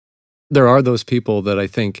There are those people that I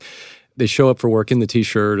think they show up for work in the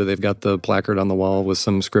T-shirt, or they've got the placard on the wall with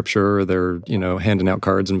some scripture, or they're, handing out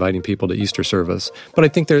cards inviting people to Easter service. But I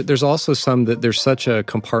think there's also some that there's such a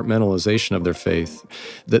compartmentalization of their faith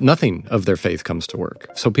that nothing of their faith comes to work.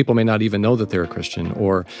 So people may not even know that they're a Christian,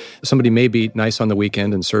 or somebody may be nice on the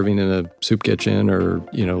weekend and serving in a soup kitchen, or,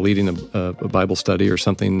 leading a Bible study or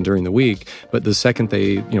something during the week. But the second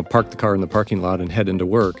they, park the car in the parking lot and head into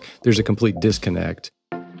work, there's a complete disconnect.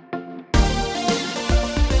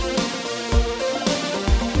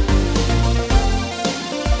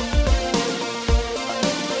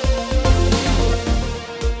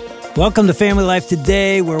 Welcome to Family Life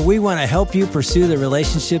Today, where we want to help you pursue the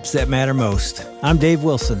relationships that matter most. I'm Dave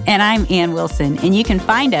Wilson. And I'm Ann Wilson. And you can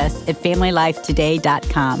find us at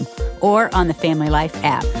FamilyLifeToday.com or on the Family Life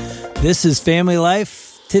app. This is Family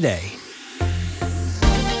Life Today.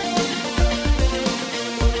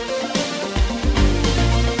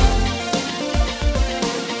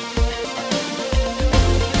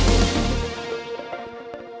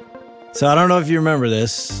 So I don't know if you remember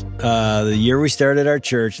this. The year we started our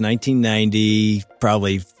church, 1990,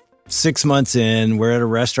 probably 6 months in, we're at a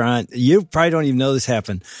restaurant. You probably don't even know this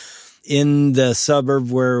happened. In the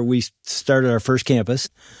suburb where we started our first campus,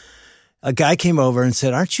 a guy came over and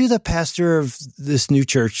said, "Aren't you the pastor of this new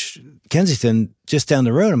church, Kensington, just down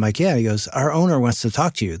the road?" I'm like, "Yeah." He goes, "Our owner wants to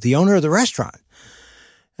talk to you, the owner of the restaurant."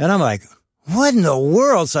 And I'm like, "What in the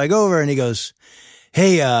world?" So I go over and he goes,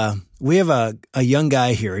 "Hey, we have a young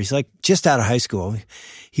guy here. He's like just out of high school.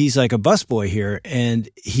 He's like a busboy here, and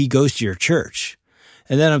he goes to your church."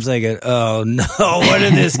 And then I'm thinking, oh no, what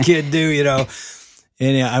did this kid do,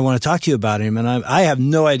 And I want to talk to you about him. And I have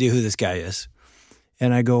no idea who this guy is.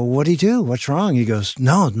 And I go, "What did he do? What's wrong?" He goes,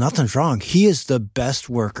 "No, nothing's wrong. He is the best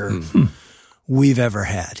worker we've ever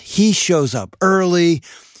had. He shows up early.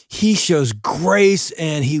 He shows grace,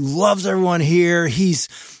 and he loves everyone here. He's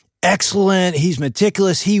excellent. He's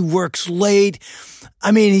meticulous. He works late.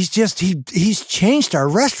 I mean, he's changed our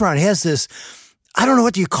restaurant. He has this, I don't know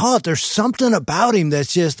what you call it. There's something about him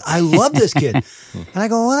that's just, I love this kid." And I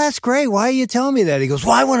go, "Well, that's great. Why are you telling me that?" He goes,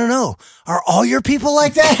 "Well, I want to know, are all your people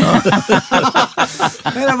like that?"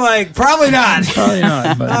 And I'm like, probably not. Probably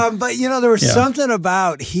not. But, there was something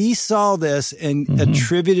about, he saw this and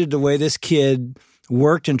attributed the way this kid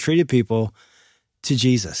worked and treated people to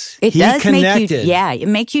Jesus. It does make you, it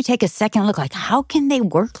makes you take a second look, like, how can they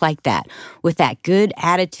work like that? With that good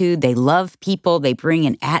attitude, they love people, they bring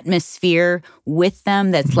an atmosphere with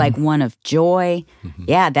them that's like one of joy.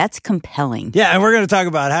 Yeah, that's compelling. Yeah, and we're going to talk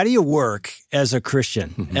about how do you work as a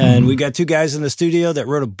Christian. And we got two guys in the studio that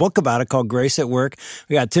wrote a book about it called Grace at Work.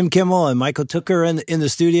 We got Tim Kimmel and Michael Tucker in the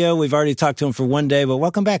studio. We've already talked to them for one day, but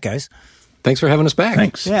welcome back, guys. Thanks for having us back.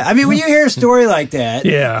 Thanks. Yeah, I mean, when you hear a story like that,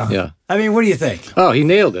 yeah. I mean, what do you think? Oh, he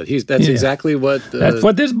nailed it. That's exactly what... that's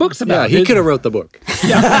what this book's about. Yeah, he could have wrote the book.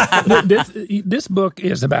 This book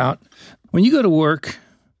is about, when you go to work,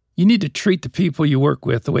 you need to treat the people you work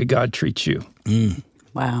with the way God treats you.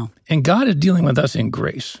 Wow. And God is dealing with us in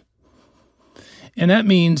grace. And that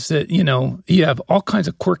means that, you have all kinds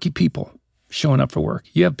of quirky people showing up for work.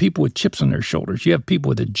 You have people with chips on their shoulders. You have people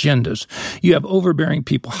with agendas. You have overbearing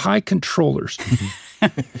people, high controllers.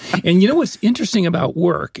 And what's interesting about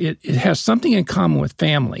work? It has something in common with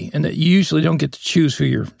family, and that you usually don't get to choose who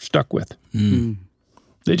you're stuck with.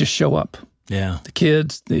 They just show up. Yeah. The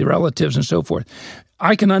kids, the relatives, and so forth.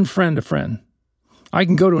 I can unfriend a friend. I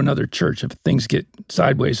can go to another church if things get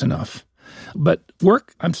sideways enough. But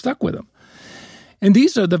work, I'm stuck with them. And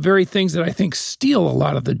these are the very things that I think steal a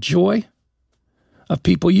lot of the joy of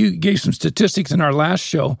people. You gave some statistics in our last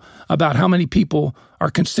show about how many people are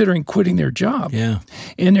considering quitting their job. Yeah.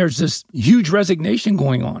 And there's this huge resignation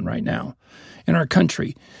going on right now in our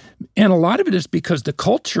country. And a lot of it is because the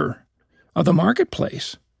culture of the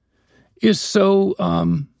marketplace is so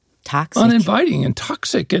toxic, uninviting and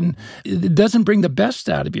toxic, and it doesn't bring the best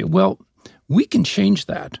out of you. Well, we can change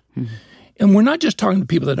that. And we're not just talking to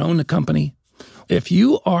people that own the company. If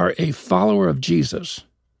you are a follower of Jesus,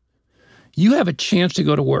 you have a chance to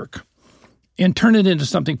go to work and turn it into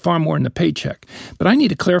something far more than the paycheck. But I need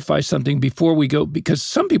to clarify something before we go, because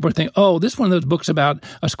some people are thinking, oh, this is one of those books about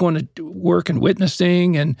us going to work and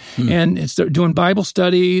witnessing and it's doing Bible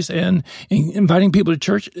studies and inviting people to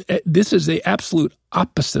church. This is the absolute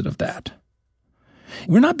opposite of that.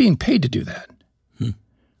 We're not being paid to do that. We're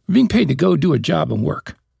being paid to go do a job and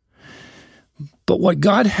work. But what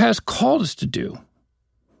God has called us to do,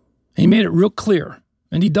 He made it real clear,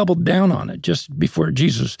 and He doubled down on it just before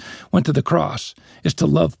Jesus went to the cross, is to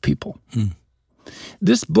love people.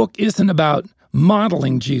 This book isn't about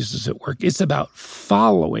modeling Jesus at work. It's about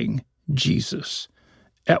following Jesus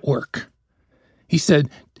at work. He said,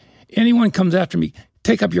 anyone comes after me,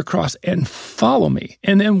 take up your cross and follow me.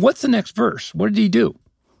 And then what's the next verse? What did he do?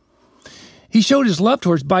 He showed his love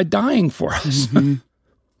towards us by dying for us. Mm-hmm.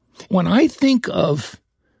 When I think of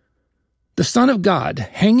the Son of God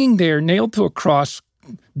hanging there, nailed to a cross,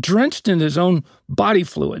 drenched in his own body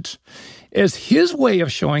fluids, as his way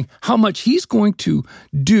of showing how much he's going to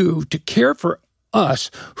do to care for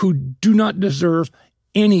us who do not deserve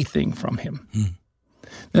anything from him,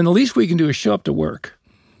 then the least we can do is show up to work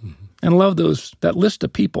and love that list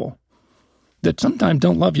of people that sometimes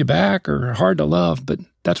don't love you back or are hard to love, but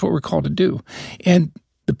that's what we're called to do. And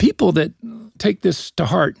the people that take this to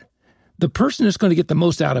heart, the person that's going to get the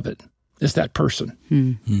most out of it is that person.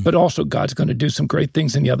 Mm-hmm. But also God's going to do some great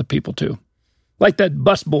things in the other people too. Like that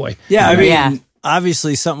bus boy. Yeah, I mean,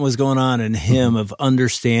 obviously something was going on in him of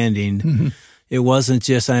understanding. Mm-hmm. It wasn't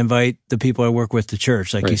just, I invite the people I work with to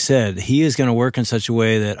church. Like you said, he is going to work in such a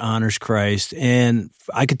way that honors Christ. And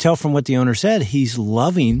I could tell from what the owner said, he's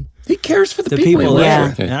loving. He cares for the people there.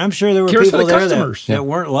 Yeah. And I'm sure there were people there that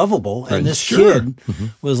weren't lovable. Right. And this kid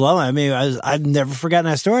was loving. I mean, I've never forgotten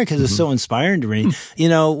that story because it's so inspiring to me. You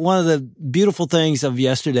know, one of the beautiful things of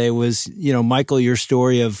yesterday was, you know, Michael, your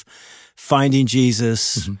story of finding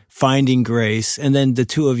Jesus, finding grace, and then the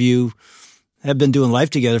two of you have been doing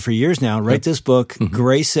life together for years now. Write this book,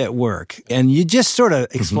 Grace at Work. And you just sort of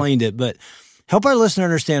explained it, but help our listener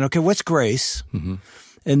understand, okay, what's grace?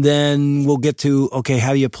 And then we'll get to, okay,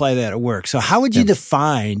 how do you apply that at work? So how would you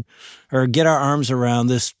define or get our arms around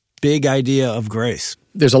this big idea of grace?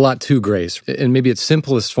 There's a lot to grace. And maybe its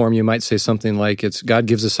simplest form, you might say something like it's God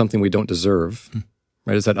gives us something we don't deserve,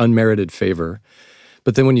 right? It's that unmerited favor.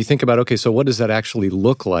 But then when you think about, okay, so what does that actually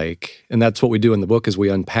look like? And that's what we do in the book is we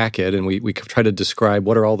unpack it and we try to describe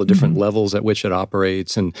what are all the different levels at which it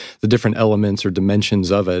operates and the different elements or dimensions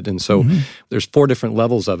of it. And so there's 4 different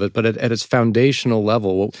levels of it, but at its foundational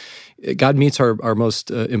level, God meets our most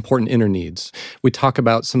important inner needs. We talk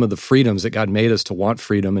about some of the freedoms that God made us to want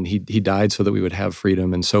freedom, and He died so that we would have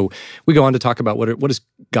freedom. And so we go on to talk about what does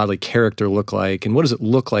godly character look like, and what does it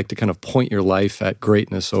look like to kind of point your life at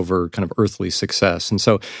greatness over kind of earthly success. And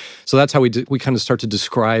so that's how we kind of start to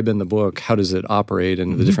describe in the book how does it operate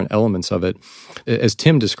and the different elements of it. As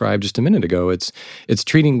Tim described just a minute ago, it's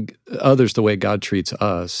treating others the way God treats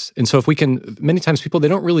us. And so if we can, many times people, they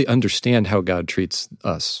don't really understand how God treats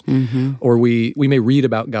us. Or we may read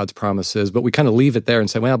about God's promises, but we kind of leave it there and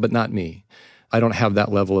say, well, but not me. I don't have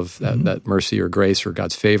that level of that mercy or grace or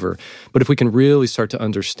God's favor. But if we can really start to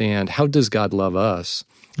understand, how does God love us?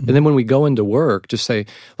 And then when we go into work, just say,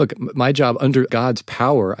 look, my job under God's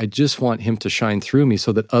power, I just want Him to shine through me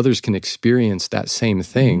so that others can experience that same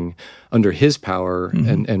thing under His power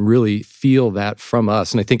and really feel that from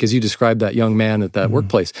us. And I think as you described that young man at that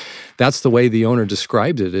workplace, that's the way the owner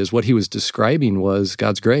described it, is what he was describing was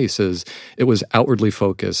God's grace. Is it was outwardly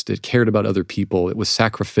focused, it cared about other people, it was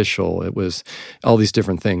sacrificial, it was all these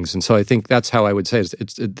different things. And so I think that's how I would say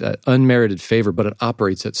it's that unmerited favor, but it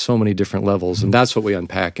operates at so many different levels. And that's what we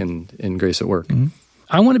unpack in Grace at Work.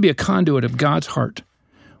 I want to be a conduit of God's heart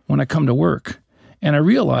when I come to work. And I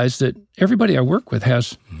realize that everybody I work with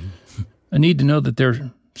has a need to know that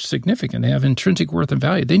they're significant. They have intrinsic worth and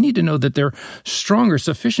value. They need to know that they're strong or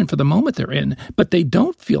sufficient for the moment they're in, but they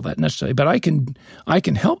don't feel that necessarily. But I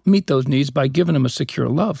can help meet those needs by giving them a secure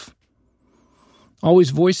love,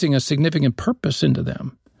 always voicing a significant purpose into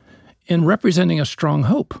them, and representing a strong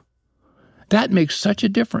hope. That makes such a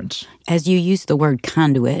difference. As you use the word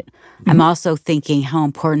conduit, I'm also thinking how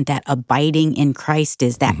important that abiding in Christ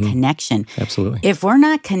is, that connection. Absolutely. If we're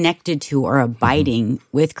not connected to or abiding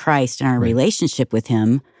with Christ in our relationship with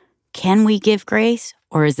Him, can we give grace?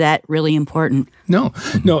 Or is that really important? No,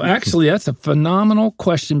 actually, that's a phenomenal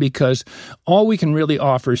question because all we can really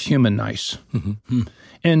offer is human nice.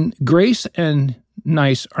 And grace and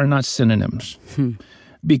nice are not synonyms.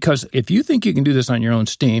 Because if you think you can do this on your own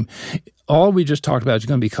steam, all we just talked about is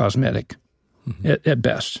going to be cosmetic at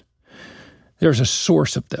best. There's a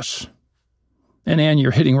source of this. And Ann,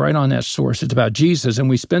 you're hitting right on that source. It's about Jesus, and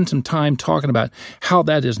we spend some time talking about how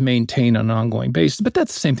that is maintained on an ongoing basis. But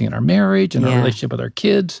that's the same thing in our marriage and our relationship with our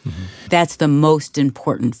kids. That's the most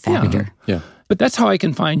important factor. Yeah. But that's how I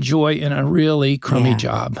can find joy in a really crummy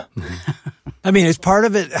job. I mean, it's part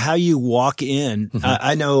of it how you walk in.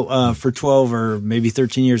 I know for 12 or maybe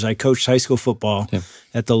 13 years, I coached high school football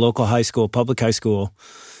at the local high school, public high school,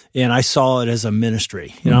 and I saw it as a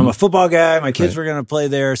ministry. You know, I'm a football guy. My kids were going to play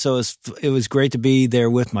there, so it was great to be there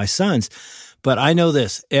with my sons. But I know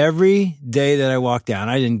this, every day that I walk down,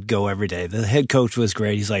 I didn't go every day. The head coach was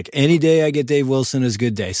great. He's like, any day I get Dave Wilson is a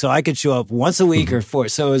good day. So I could show up once a week or four.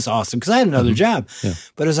 So it was awesome because I had another job. Yeah.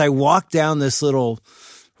 But as I walked down this little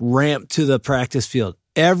ramp to the practice field,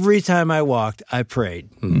 every time I walked, I prayed.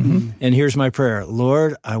 And here's my prayer.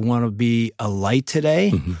 Lord, I want to be a light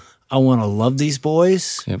today. I want to love these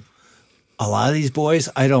boys. Yep. A lot of these boys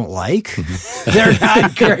I don't like. They're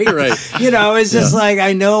not great. Right. It's just like,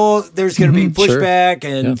 I know there's going to be pushback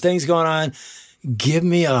and things going on. Give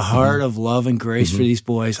me a heart of love and grace for these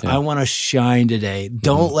boys. I want to shine today.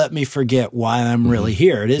 Don't let me forget why I'm really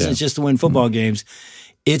here. It isn't just to win football games.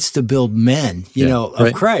 It's to build men,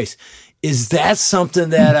 of Christ. Is that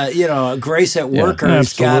something that, a grace at worker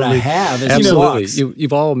has got to have as he walks?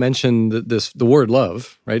 You've all mentioned the word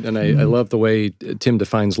love, right? And I love the way Tim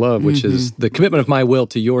defines love, which is the commitment of my will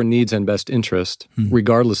to your needs and best interest,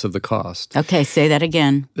 regardless of the cost. Okay, say that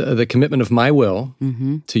again. The commitment of my will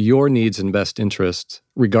to your needs and best interest,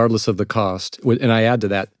 regardless of the cost. And I add to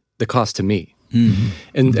that, the cost to me.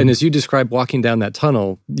 And as you described walking down that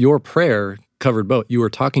tunnel, your prayer covered both. You were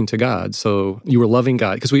talking to God, so you were loving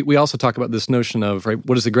God. Because we also talk about this notion of, right,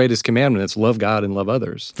 what is the greatest commandment? It's love God and love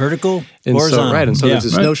others. Vertical, and horizontal. So there's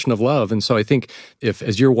this notion of love. And so I think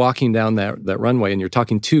as you're walking down that runway and you're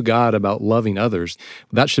talking to God about loving others,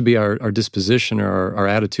 that should be our disposition or our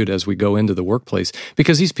attitude as we go into the workplace.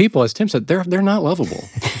 Because these people, as Tim said, they're not lovable.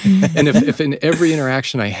 And if in every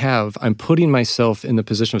interaction I have, I'm putting myself in the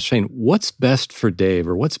position of saying, what's best for Dave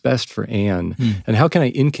or what's best for Ann? And how can I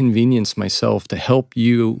inconvenience myself to help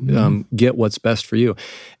you get what's best for you?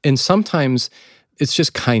 And sometimes it's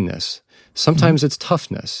just kindness. Sometimes it's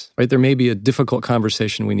toughness, right? There may be a difficult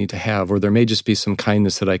conversation we need to have, or there may just be some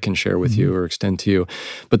kindness that I can share with you or extend to you.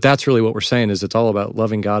 But that's really what we're saying, is it's all about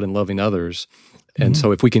loving God and loving others. And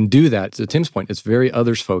so if we can do that, to Tim's point, it's very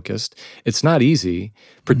others-focused. It's not easy,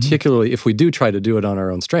 particularly if we do try to do it on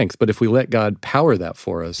our own strength. But if we let God power that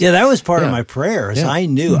for us. Yeah, that was part of my prayer. I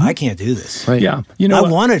knew I can't do this. Right. Yeah. I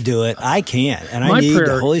want to do it. I can't. And I need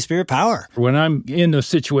the Holy Spirit power. When I'm in a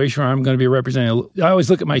situation where I'm going to be representing, I always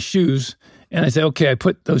look at my shoes and I say, okay, I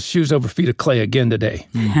put those shoes over feet of clay again today.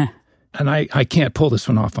 And I can't pull this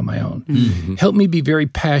one off on my own. Help me be very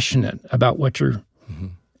passionate about what you're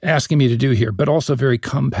asking me to do here, but also very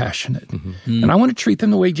compassionate. And I want to treat them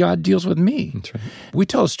the way God deals with me. That's right. We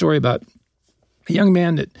tell a story about a young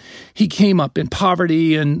man that he came up in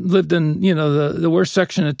poverty and lived in, the worst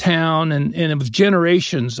section of town, and it was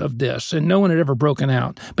generations of this, and no one had ever broken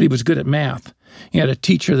out, but he was good at math. He had a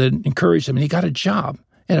teacher that encouraged him, and he got a job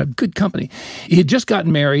at a good company. He had just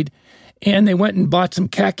gotten married, and they went and bought some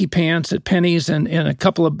khaki pants at Penny's and a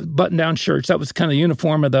couple of button-down shirts. That was kind of the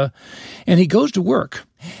uniform and he goes to work.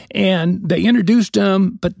 And they introduced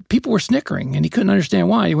him, but people were snickering, and he couldn't understand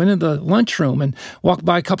why. He went into the lunchroom and walked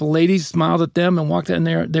by a couple of ladies, smiled at them, and walked out,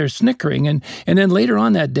 and they're snickering. And then later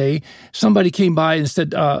on that day, somebody came by and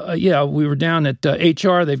said, we were down at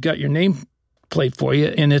HR. They've got your name plate for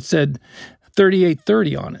you, and it said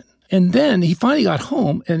 3830 on it. And then he finally got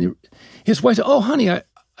home, and his wife said, oh, honey, I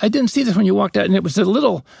didn't see this when you walked out. And it was a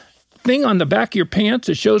little thing on the back of your pants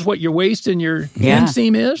that shows what your waist and your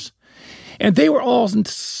inseam is. And they were all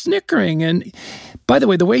snickering. And by the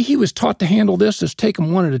way he was taught to handle this is take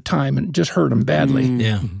them one at a time and just hurt them badly.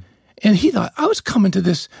 Yeah. And he thought, I was coming to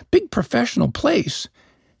this big professional place,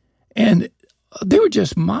 and they were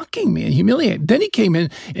just mocking me and humiliating. Then he came in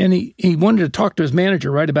and he wanted to talk to his manager,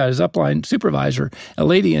 right, about his upline supervisor, a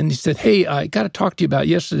lady, and he said, hey, I got to talk to you about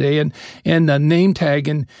yesterday and the name tag.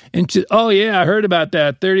 And she said, oh, yeah, I heard about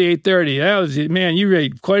that, 3830. That was, man, you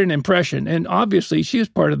made quite an impression. And obviously she was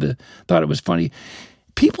part of thought it was funny.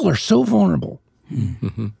 People are so vulnerable,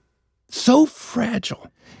 so fragile.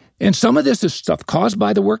 And some of this is stuff caused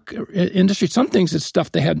by the work industry. Some things is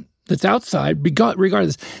stuff they had that's outside,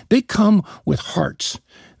 regardless. They come with hearts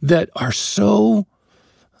that are so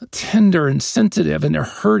tender and sensitive, and they're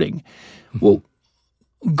hurting. Well,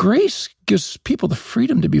 grace gives people the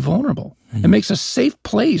freedom to be vulnerable. It makes a safe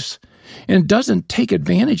place, and doesn't take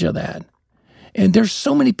advantage of that. And there's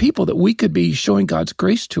so many people that we could be showing God's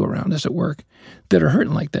grace to around us at work that are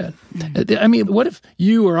hurting like that. I mean, what if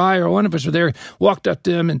you or I or one of us were there, walked up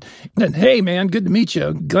to them and then, hey, man, good to meet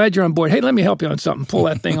you. Glad you're on board. Hey, let me help you on something. Pull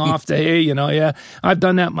that thing off. Hey, I've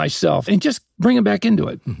done that myself. And just bring them back into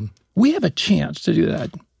it. We have a chance to do that.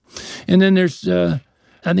 And then there's,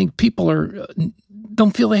 I think people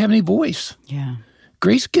don't feel they have any voice. Yeah.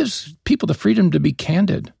 Grace gives people the freedom to be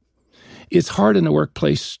candid. It's hard in the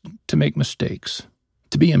workplace to make mistakes,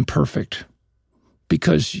 to be imperfect,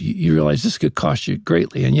 because you realize this could cost you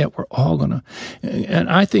greatly, and yet we're all going to. And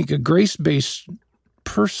I think a grace-based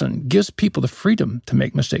person gives people the freedom to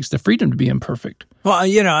make mistakes, the freedom to be imperfect. Well,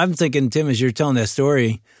 I'm thinking, Tim, as you're telling that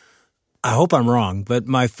story, I hope I'm wrong, but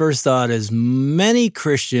my first thought is many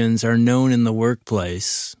Christians are known in the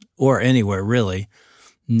workplace or anywhere really,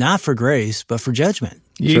 not for grace, but for judgment.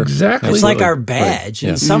 Sure. Exactly. It's like our badge. Right.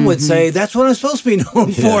 And some would say, that's what I'm supposed to be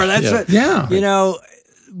known for. That's what,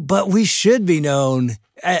 but we should be known.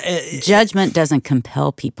 Judgment doesn't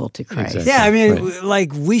compel people to Christ. Exactly. Yeah, I mean,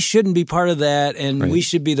 like we shouldn't be part of that, and we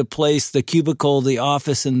should be the place, the cubicle, the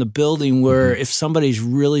office in the building where if somebody's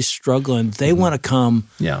really struggling, they want to come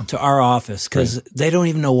to our office because they don't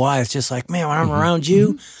even know why. It's just like, man, when I'm around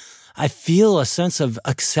you, I feel a sense of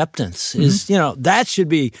acceptance. That should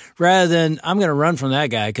be, rather than I'm going to run from that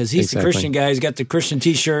guy because he's the Christian guy. He's got the Christian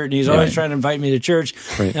T-shirt and he's always trying to invite me to church.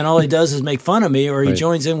 Right. And all he does is make fun of me, or he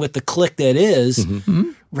joins in with the clique that is,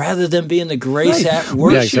 rather than being the grace at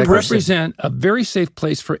work. We should represent a very safe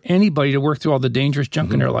place for anybody to work through all the dangerous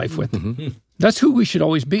junk in their life with. That's who we should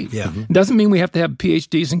always be. Yeah. It doesn't mean we have to have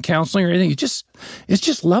PhDs in counseling or anything. It's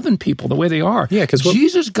just loving people the way they are. Yeah, because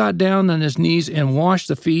Jesus got down on his knees and washed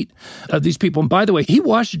the feet of these people. And by the way, he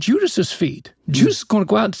washed Judas's feet. Judas is going to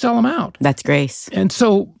go out and sell them out. That's grace. And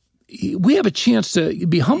so we have a chance to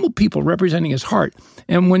be humble people representing his heart.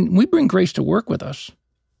 And when we bring grace to work with us,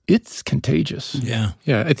 it's contagious. Yeah.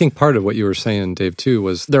 Yeah, I think part of what you were saying, Dave, too,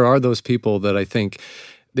 was there are those people that I think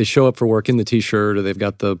they show up for work in the T-shirt, or they've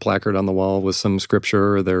got the placard on the wall with some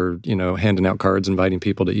scripture, or they're, handing out cards inviting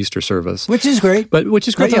people to Easter service. Which is great. But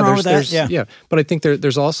Nothing wrong with that. But I think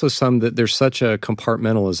there's also some that there's such a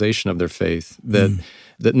compartmentalization of their faith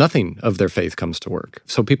that nothing of their faith comes to work.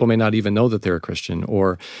 So people may not even know that they're a Christian,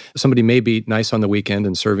 or somebody may be nice on the weekend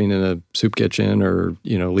and serving in a soup kitchen, or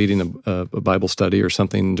leading a Bible study or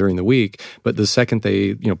something during the week. But the second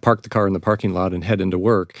they park the car in the parking lot and head into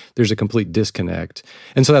work, there's a complete disconnect.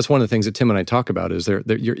 And so that's one of the things that Tim and I talk about is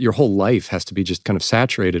your whole life has to be just kind of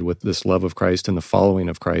saturated with this love of Christ and the following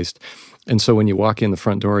of Christ. And so when you walk in the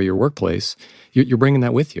front door of your workplace, you're bringing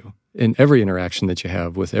that with you in every interaction that you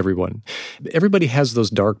have with everyone. Everybody has those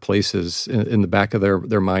dark places in the back of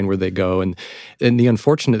their mind where they go. And the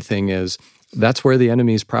unfortunate thing is that's where the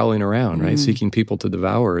enemy's prowling around, right? Seeking people to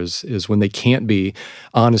devour is when they can't be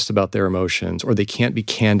honest about their emotions, or they can't be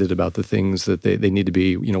candid about the things that they need to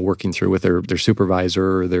be, working through with their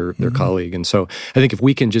supervisor or their colleague. And so I think if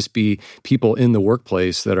we can just be people in the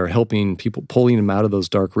workplace that are helping people, pulling them out of those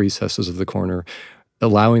dark recesses of the corner,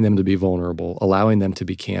 allowing them to be vulnerable, allowing them to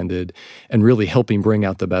be candid, and really helping bring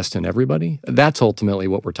out the best in everybody. That's ultimately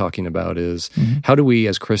what we're talking about is how do we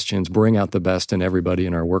as Christians bring out the best in everybody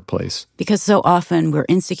in our workplace? Because so often we're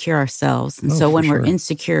insecure ourselves. And so when we're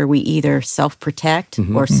insecure, we either self-protect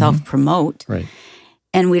or self-promote. Right.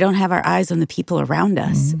 And we don't have our eyes on the people around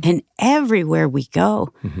us. And everywhere we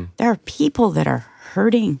go, there are people that are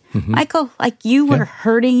hurting. Michael, like you were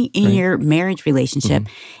hurting in your marriage relationship.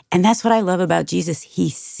 And that's what I love about Jesus. He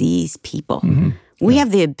sees people. We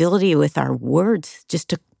have the ability with our words just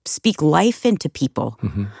to speak life into people.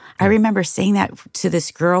 I remember saying that to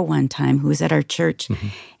this girl one time who was at our church.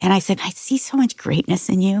 And I said, I see so much greatness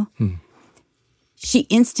in you. She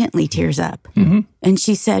instantly tears up. And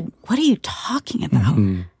she said, what are you talking about?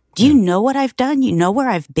 Do you know what I've done? You know where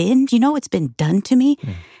I've been? Do you know what's been done to me?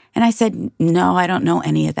 And I said, no, I don't know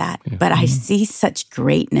any of that. But I see such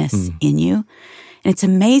greatness in you. And it's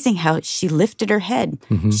amazing how she lifted her head.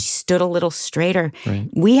 She stood a little straighter.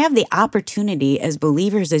 We have the opportunity as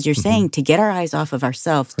believers, as you're saying, to get our eyes off of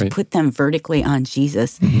ourselves, to put them vertically on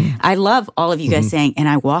Jesus. I love all of you guys saying, and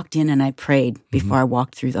I walked in and I prayed before I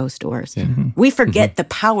walked through those doors. We forget the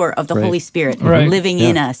power of the Holy Spirit living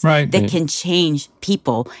in us that can change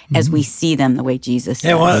people as we see them the way Jesus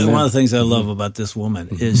does. One of the things I love about this woman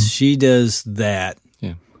is she does that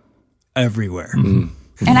everywhere.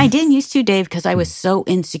 And I didn't used to, Dave, because I was so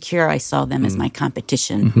insecure. I saw them as my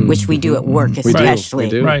competition, which we do at work especially.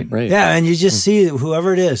 We do. Right. Yeah, and you just see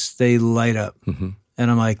whoever it is, they light up. And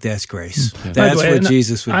I'm like, that's grace. That's what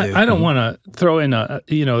Jesus would do. I don't want to throw in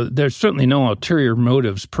there's certainly no ulterior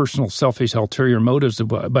motives, personal, selfish ulterior motives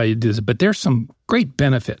by you do this, but there's some great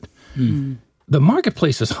benefit. The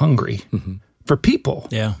marketplace is hungry for people.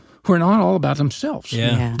 Who are not all about themselves.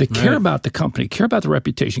 They care about the company, care about the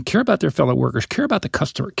reputation, care about their fellow workers, care about the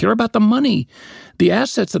customer, care about the money, the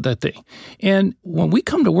assets of that thing. And when we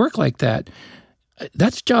come to work like that,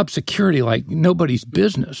 that's job security like nobody's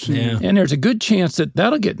business. And there's a good chance that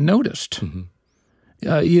that'll get noticed.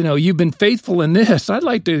 You've been faithful in this. I'd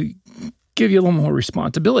like to give you a little more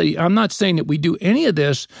responsibility. I'm not saying that we do any of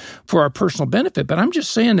this for our personal benefit, but I'm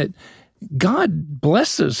just saying that God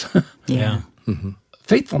blesses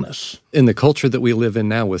faithfulness. In the culture that we live in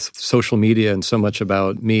now with social media and so much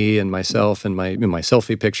about me and myself and my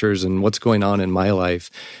selfie pictures and what's going on in my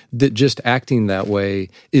life, that just acting that way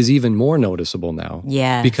is even more noticeable now.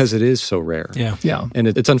 Yeah. Because it is so rare. Yeah. And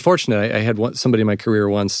it's unfortunate. I had somebody in my career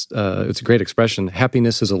once, it's a great expression,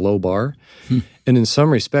 happiness is a low bar. And in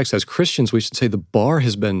some respects, as Christians, we should say the bar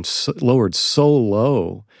has been lowered so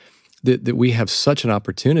low that we have such an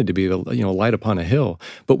opportunity to be a light upon a hill.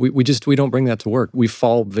 But we don't bring that to work. We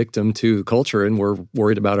fall victim to culture, and we're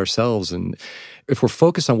worried about ourselves. And if we're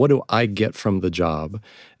focused on what do I get from the job,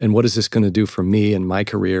 and what is this going to do for me and my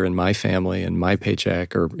career and my family and my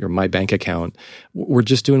paycheck or my bank account, we're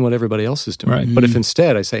just doing what everybody else is doing. Right. But if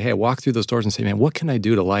instead I say, hey, I walk through those doors and say, man, what can I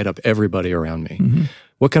do to light up everybody around me?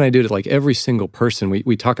 What can I do to like every single person?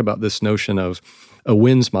 We talk about this notion of a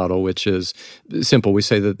WINS model, which is simple. We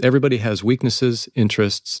say that everybody has weaknesses,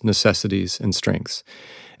 interests, necessities, and strengths.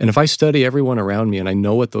 And if I study everyone around me and I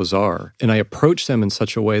know what those are, and I approach them in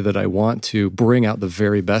such a way that I want to bring out the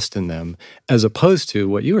very best in them, as opposed to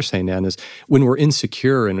what you were saying, Nan, is when we're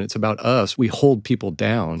insecure and it's about us, we hold people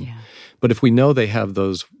down. Yeah. But if we know they have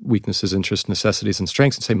those weaknesses, interests, necessities, and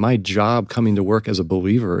strengths, and say, my job coming to work as a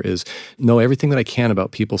believer is know everything that I can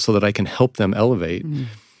about people so that I can help them elevate,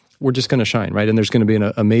 we're just going to shine, right? And there's going to be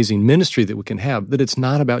an amazing ministry that we can have, that it's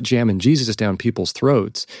not about jamming Jesus down people's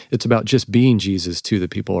throats. It's about just being Jesus to the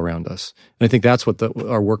people around us. And I think that's what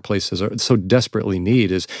our workplaces are so desperately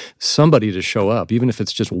need, is somebody to show up, even if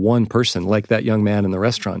it's just one person, like that young man in the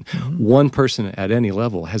restaurant. One person at any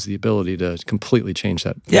level has the ability to completely change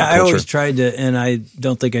that Yeah, culture. I always tried to, and I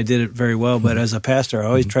don't think I did it very well, but as a pastor, I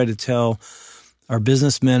always tried to tell our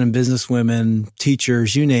businessmen and businesswomen,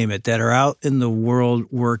 teachers, you name it, that are out in the world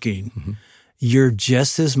working, you're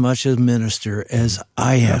just as much a minister as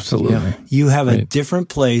I am. Absolutely. You have a different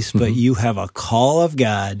place, but you have a call of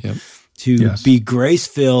God to be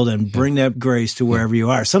grace-filled and bring that grace to wherever you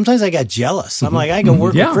are. Sometimes I got jealous. I'm like, I go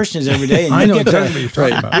work with Christians every day, and I know you get exactly what you're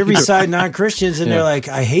talking about. you're beside non-Christians, and they're like,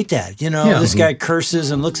 I hate that. This guy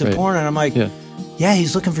curses and looks at porn, and I'm like, yeah,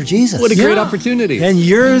 he's looking for Jesus. What a great opportunity. And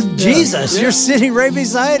you're Jesus. You're sitting right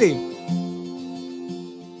beside him.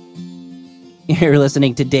 You're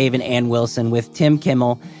listening to Dave and Ann Wilson with Tim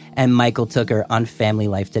Kimmel and Michael Tooker on Family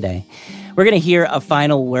Life Today. We're going to hear a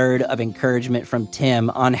final word of encouragement from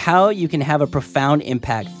Tim on how you can have a profound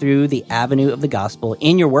impact through the avenue of the gospel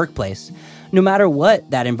in your workplace, no matter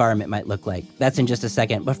what that environment might look like. That's in just a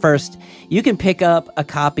second. But first, you can pick up a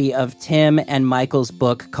copy of Tim and Michael's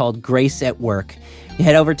book called Grace at Work. You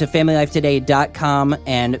head over to FamilyLifeToday.com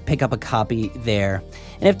and pick up a copy there.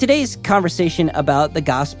 And if today's conversation about the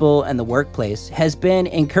gospel and the workplace has been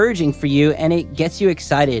encouraging for you and it gets you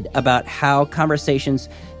excited about how conversations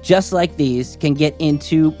just like these can get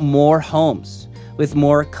into more homes with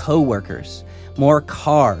more coworkers, more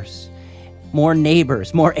cars, more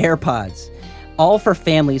neighbors, more AirPods, all for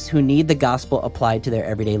families who need the gospel applied to their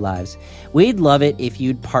everyday lives, we'd love it if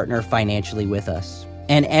you'd partner financially with us.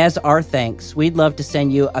 And as our thanks, we'd love to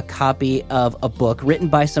send you a copy of a book written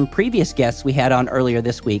by some previous guests we had on earlier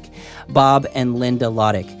this week, Bob and Linda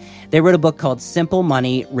Loddick. They wrote a book called Simple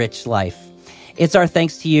Money, Rich Life. It's our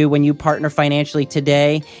thanks to you when you partner financially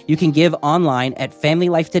today. You can give online at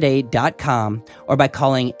FamilyLifeToday.com or by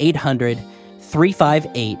calling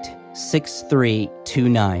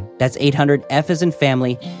 800-358-6329. That's 800-F as in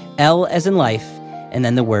family, L as in life, and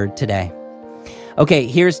then the word today. Okay,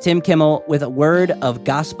 here's Tim Kimmel with a word of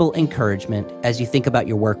gospel encouragement as you think about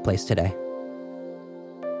your workplace today.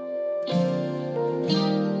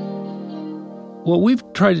 What we've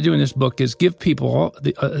tried to do in this book is give people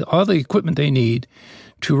all the equipment they need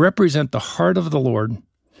to represent the heart of the Lord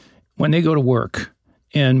when they go to work.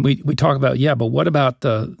 And we talk about, but what about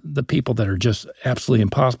the people that are just absolutely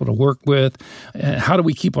impossible to work with? How do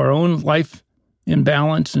we keep our own life in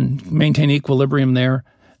balance and maintain equilibrium there?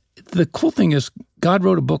 The cool thing is God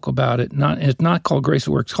wrote a book about it. It's not called Grace at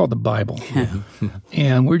Work. It's called the Bible.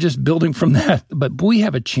 And we're just building from that. But we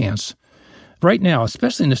have a chance right now,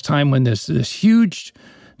 especially in this time when this huge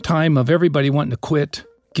time of everybody wanting to quit,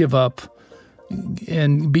 give up,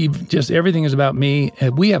 and be just everything is about me.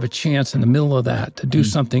 And we have a chance in the middle of that to do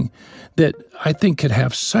something that I think could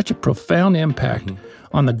have such a profound impact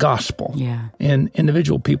on the gospel in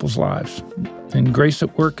individual people's lives. And Grace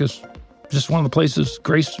at Work is just one of the places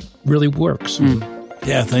grace really works.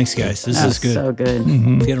 Yeah, thanks, guys. This is good. So good.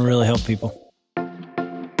 It's going to really help people.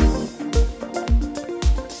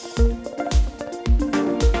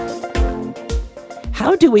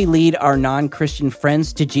 How do we lead our non-Christian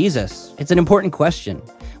friends to Jesus? It's an important question.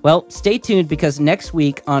 Well, stay tuned because next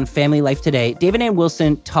week on Family Life Today, Dave and Ann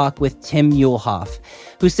Wilson talk with Tim Muehlhoff,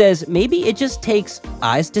 who says maybe it just takes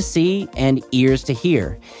eyes to see and ears to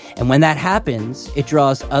hear. And when that happens, it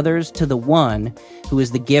draws others to the one who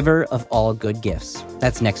is the giver of all good gifts.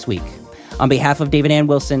 That's next week. On behalf of Dave and Ann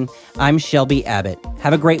Wilson, I'm Shelby Abbott.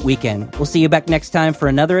 Have a great weekend. We'll see you back next time for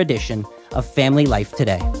another edition of Family Life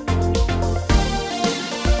Today.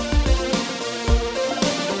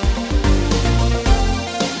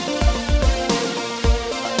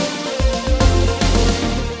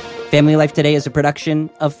 Family Life Today is a production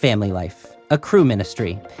of Family Life, a Crew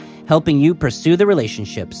ministry, helping you pursue the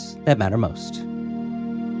relationships that matter most.